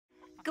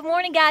Good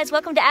morning, guys.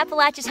 Welcome to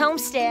Appalachia's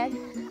Homestead.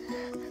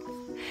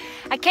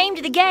 I came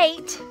to the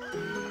gate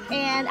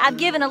and I've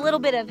given a little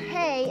bit of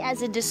hay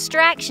as a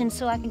distraction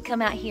so I can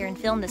come out here and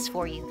film this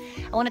for you.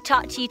 I want to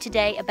talk to you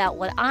today about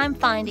what I'm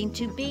finding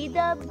to be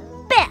the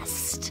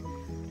best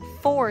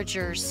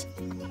foragers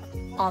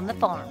on the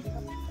farm.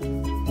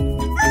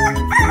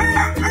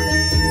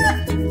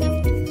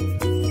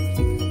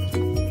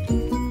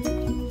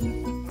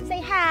 Say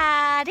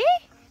howdy.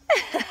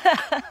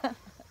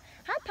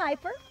 Hi,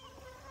 Piper.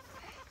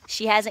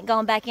 She hasn't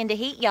gone back into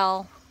heat,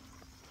 y'all.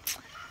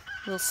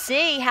 We'll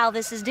see how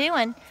this is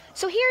doing.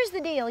 So here's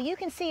the deal. You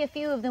can see a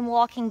few of them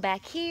walking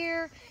back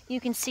here. You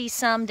can see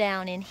some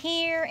down in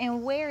here.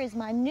 And where is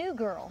my new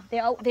girl?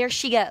 There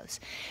she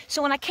goes.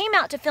 So when I came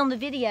out to film the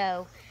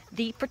video,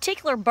 the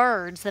particular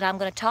birds that I'm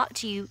going to talk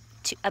to you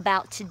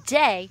about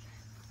today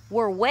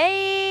were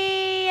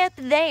way up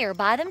there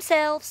by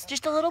themselves.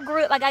 Just a little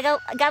group. I got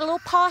a little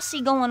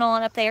posse going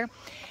on up there.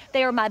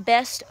 They are my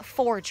best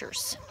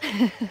foragers.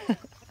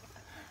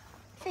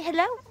 Say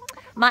hello.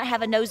 Might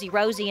have a nosy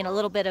Rosie and a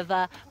little bit of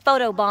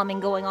photo bombing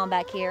going on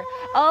back here.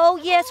 Oh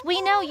yes, we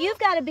know you've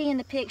got to be in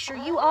the picture.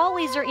 You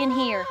always are in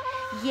here.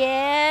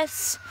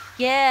 Yes,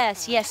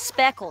 yes, yes,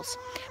 Speckles.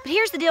 But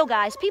here's the deal,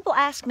 guys. People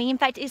ask me, in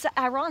fact, it's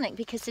ironic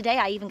because today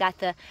I even got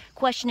the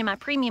question in my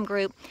premium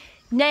group,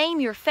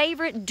 name your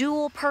favorite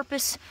dual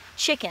purpose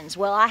chickens.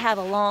 Well, I have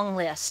a long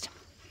list.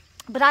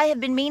 But I have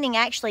been meaning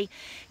actually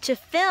to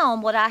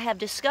film what I have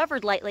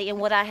discovered lately and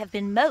what I have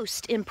been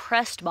most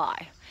impressed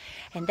by.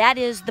 And that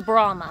is the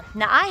Brahma.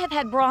 Now, I have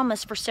had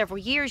Brahmas for several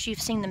years.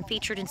 You've seen them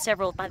featured in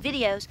several of my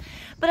videos,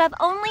 but I've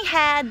only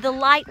had the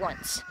light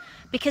ones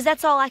because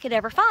that's all I could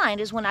ever find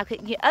is when I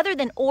could, other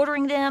than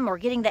ordering them or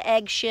getting the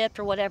eggs shipped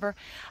or whatever,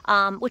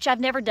 which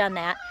I've never done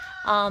that.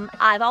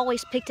 I've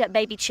always picked up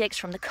baby chicks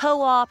from the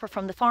co-op or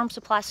from the farm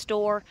supply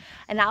store,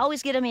 and I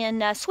always get them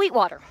in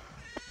Sweetwater.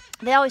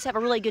 They always have a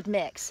really good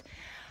mix.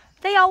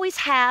 They always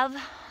have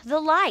the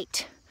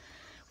light,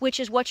 which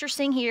is what you're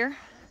seeing here.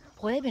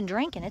 Boy, they've been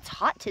drinking. It's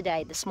hot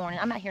today, this morning.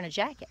 I'm out here in a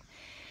jacket.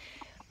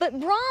 But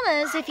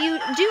Brahmas, if you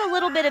do a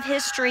little bit of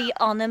history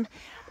on them,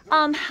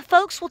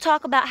 folks will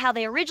talk about how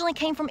they originally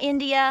came from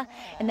India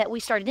and that we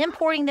started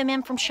importing them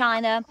in from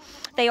China.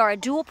 They are a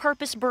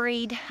dual-purpose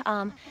breed,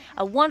 a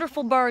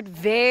wonderful bird,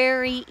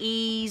 very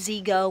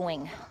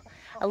easygoing.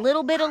 A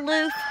little bit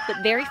aloof, but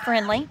very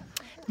friendly.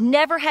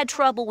 Never had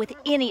trouble with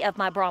any of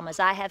my Brahmas.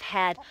 I have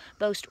had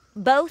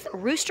both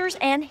roosters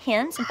and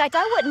hens. In fact,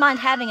 I wouldn't mind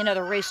having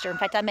another rooster. In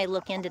fact, I may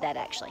look into that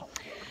actually.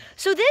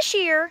 So this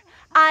year,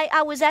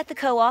 I was at the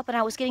co-op and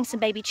I was getting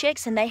some baby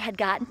chicks and they had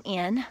gotten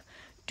in.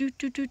 Can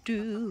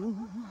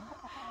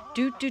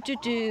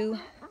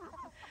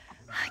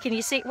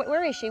you see?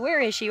 Where is she?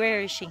 Where is she?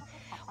 Where is she?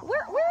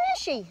 Where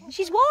is she?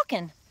 She's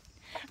walking.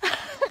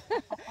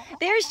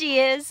 There she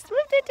is.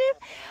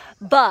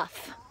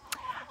 Buff.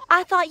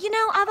 I thought,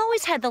 I've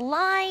always had the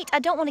light. I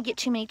don't want to get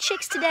too many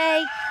chicks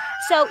today.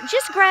 So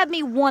just grab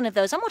me one of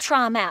those. I'm going to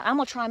try them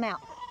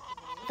out.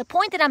 The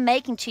point that I'm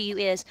making to you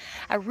is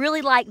I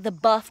really like the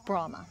buff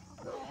Brahma.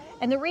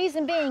 And the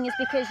reason being is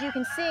because you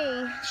can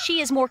see she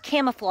is more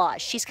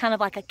camouflage. She's kind of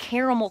like a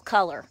caramel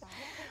color.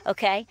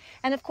 Okay?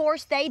 And of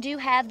course, they do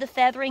have the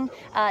feathering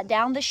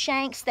down the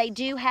shanks. They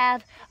do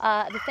have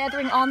the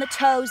feathering on the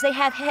toes. They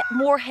have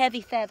more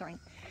heavy feathering.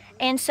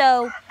 And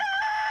so,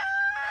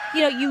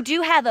 you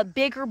do have a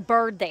bigger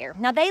bird there.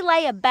 Now, they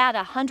lay about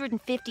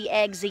 150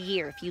 eggs a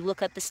year if you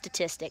look up the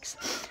statistics.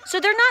 So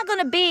they're not going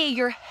to be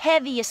your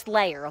heaviest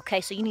layer,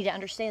 okay? So you need to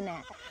understand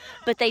that.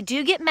 But they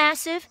do get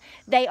massive.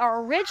 They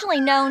are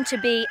originally known to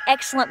be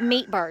excellent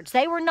meat birds.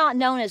 They were not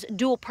known as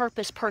dual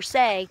purpose per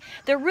se.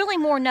 They're really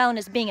more known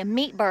as being a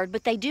meat bird,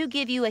 but they do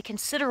give you a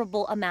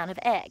considerable amount of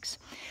eggs.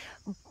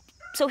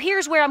 So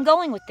here's where I'm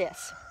going with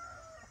this.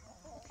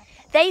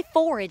 They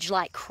forage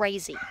like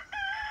crazy.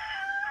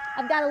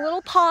 I've got a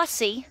little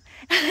posse,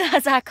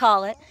 as I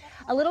call it,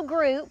 a little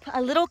group,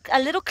 a little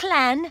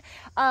clan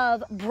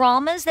of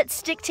Brahmas that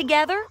stick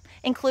together,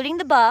 including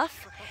the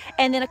buff,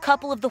 and then a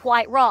couple of the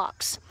white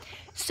rocks.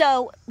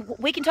 So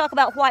we can talk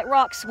about white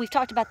rocks. We've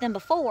talked about them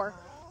before,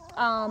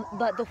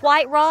 but the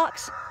white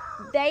rocks,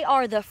 they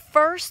are the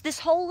first, this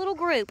whole little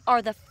group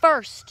are the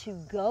first to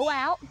go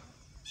out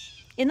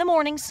in the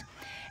mornings,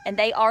 and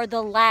they are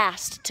the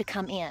last to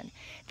come in.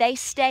 They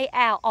stay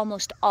out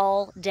almost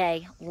all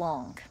day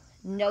long.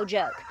 No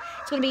joke.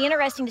 It's going to be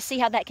interesting to see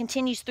how that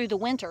continues through the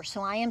winter.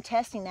 So I am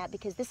testing that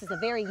because this is a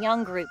very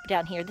young group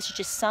down here. This is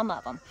just some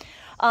of them.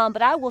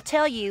 But I will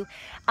tell you,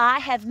 I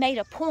have made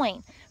a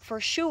point for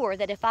sure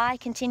that if I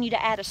continue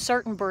to add a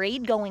certain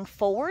breed going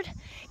forward,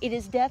 it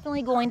is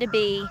definitely going to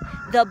be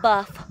the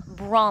buff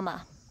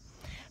Brahma.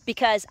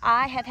 Because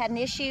I have had an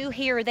issue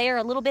here or there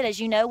a little bit,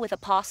 as you know, with a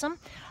possum.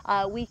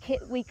 We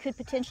could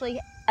potentially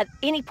at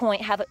any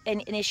point have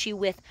an issue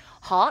with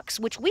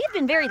hawks, which we've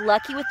been very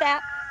lucky with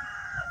that.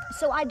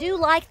 So I do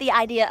like the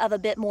idea of a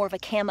bit more of a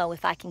camo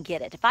if I can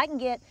get it. If I can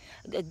get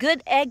a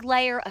good egg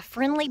layer, a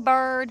friendly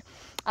bird,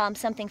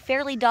 something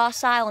fairly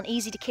docile and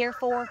easy to care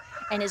for,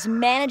 and is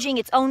managing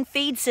its own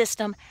feed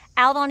system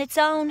out on its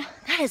own,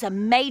 that is a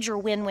major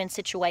win-win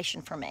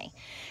situation for me.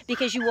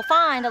 Because you will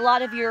find a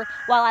lot of your,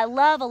 while I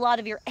love a lot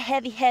of your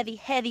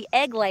heavy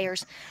egg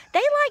layers, they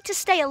like to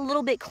stay a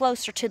little bit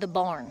closer to the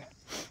barn.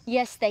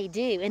 Yes, they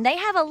do. And they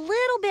have a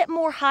little bit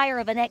more higher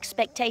of an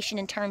expectation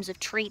in terms of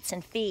treats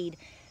and feed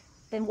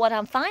than what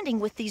I'm finding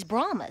with these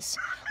Brahmas.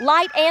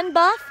 Light and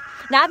buff.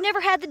 Now, I've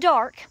never had the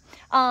dark,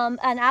 and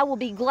I will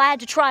be glad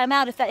to try them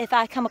out if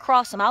I come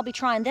across them. I'll be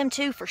trying them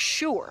too for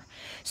sure.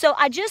 So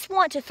I just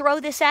want to throw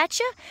this at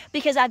you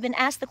because I've been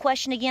asked the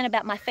question again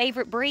about my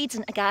favorite breeds.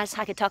 And guys,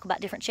 I could talk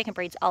about different chicken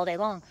breeds all day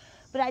long.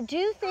 But I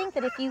do think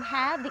that if you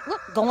have,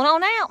 look, going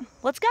on out.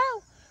 Let's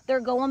go.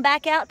 They're going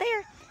back out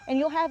there. And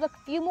you'll have a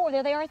few more.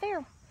 There they are right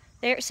there.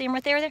 There, see them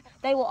right there?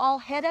 They will all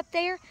head up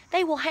there.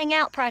 They will hang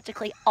out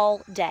practically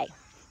all day.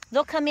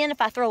 They'll come in if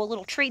I throw a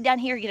little treat down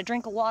here, get a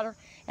drink of water,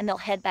 and they'll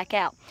head back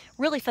out.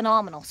 Really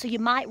phenomenal. So you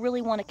might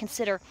really want to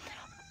consider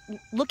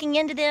looking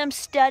into them,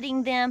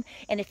 studying them,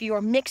 and if you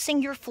are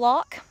mixing your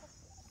flock,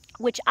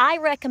 which I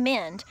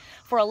recommend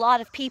for a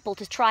lot of people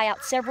to try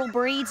out several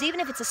breeds, even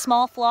if it's a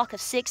small flock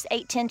of 6,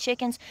 8, 10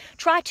 chickens,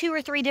 try 2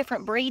 or 3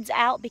 different breeds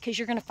out because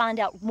you're going to find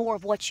out more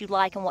of what you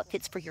like and what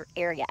fits for your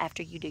area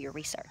after you do your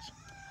research.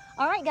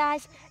 All right,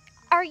 guys,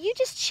 are you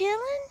just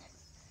chilling?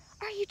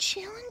 Are you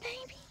chilling,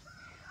 baby?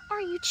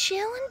 Are you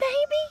chilling,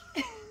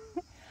 baby?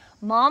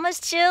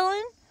 Mama's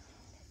chilling.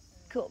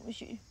 Cool.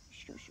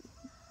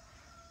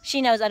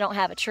 She knows I don't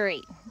have a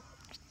treat.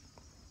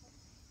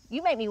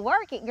 You make me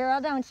work it,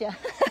 girl, don't you?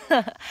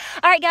 All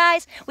right,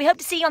 guys, we hope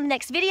to see you on the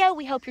next video.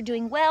 We hope you're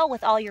doing well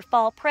with all your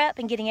fall prep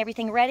and getting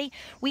everything ready.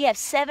 We have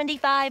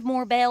 75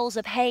 more bales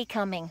of hay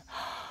coming.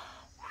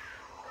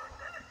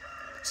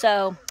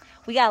 So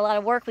we got a lot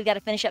of work we've got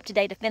to finish up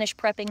today to finish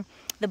prepping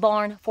the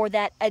barn for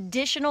that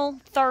additional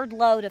 3rd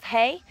load of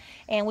hay.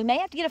 And we may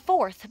have to get a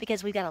 4th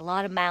because we've got a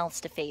lot of mouths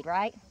to feed,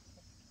 right?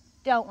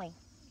 Don't we?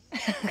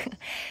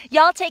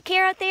 Y'all take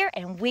care out there,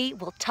 and we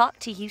will talk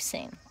to you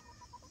soon.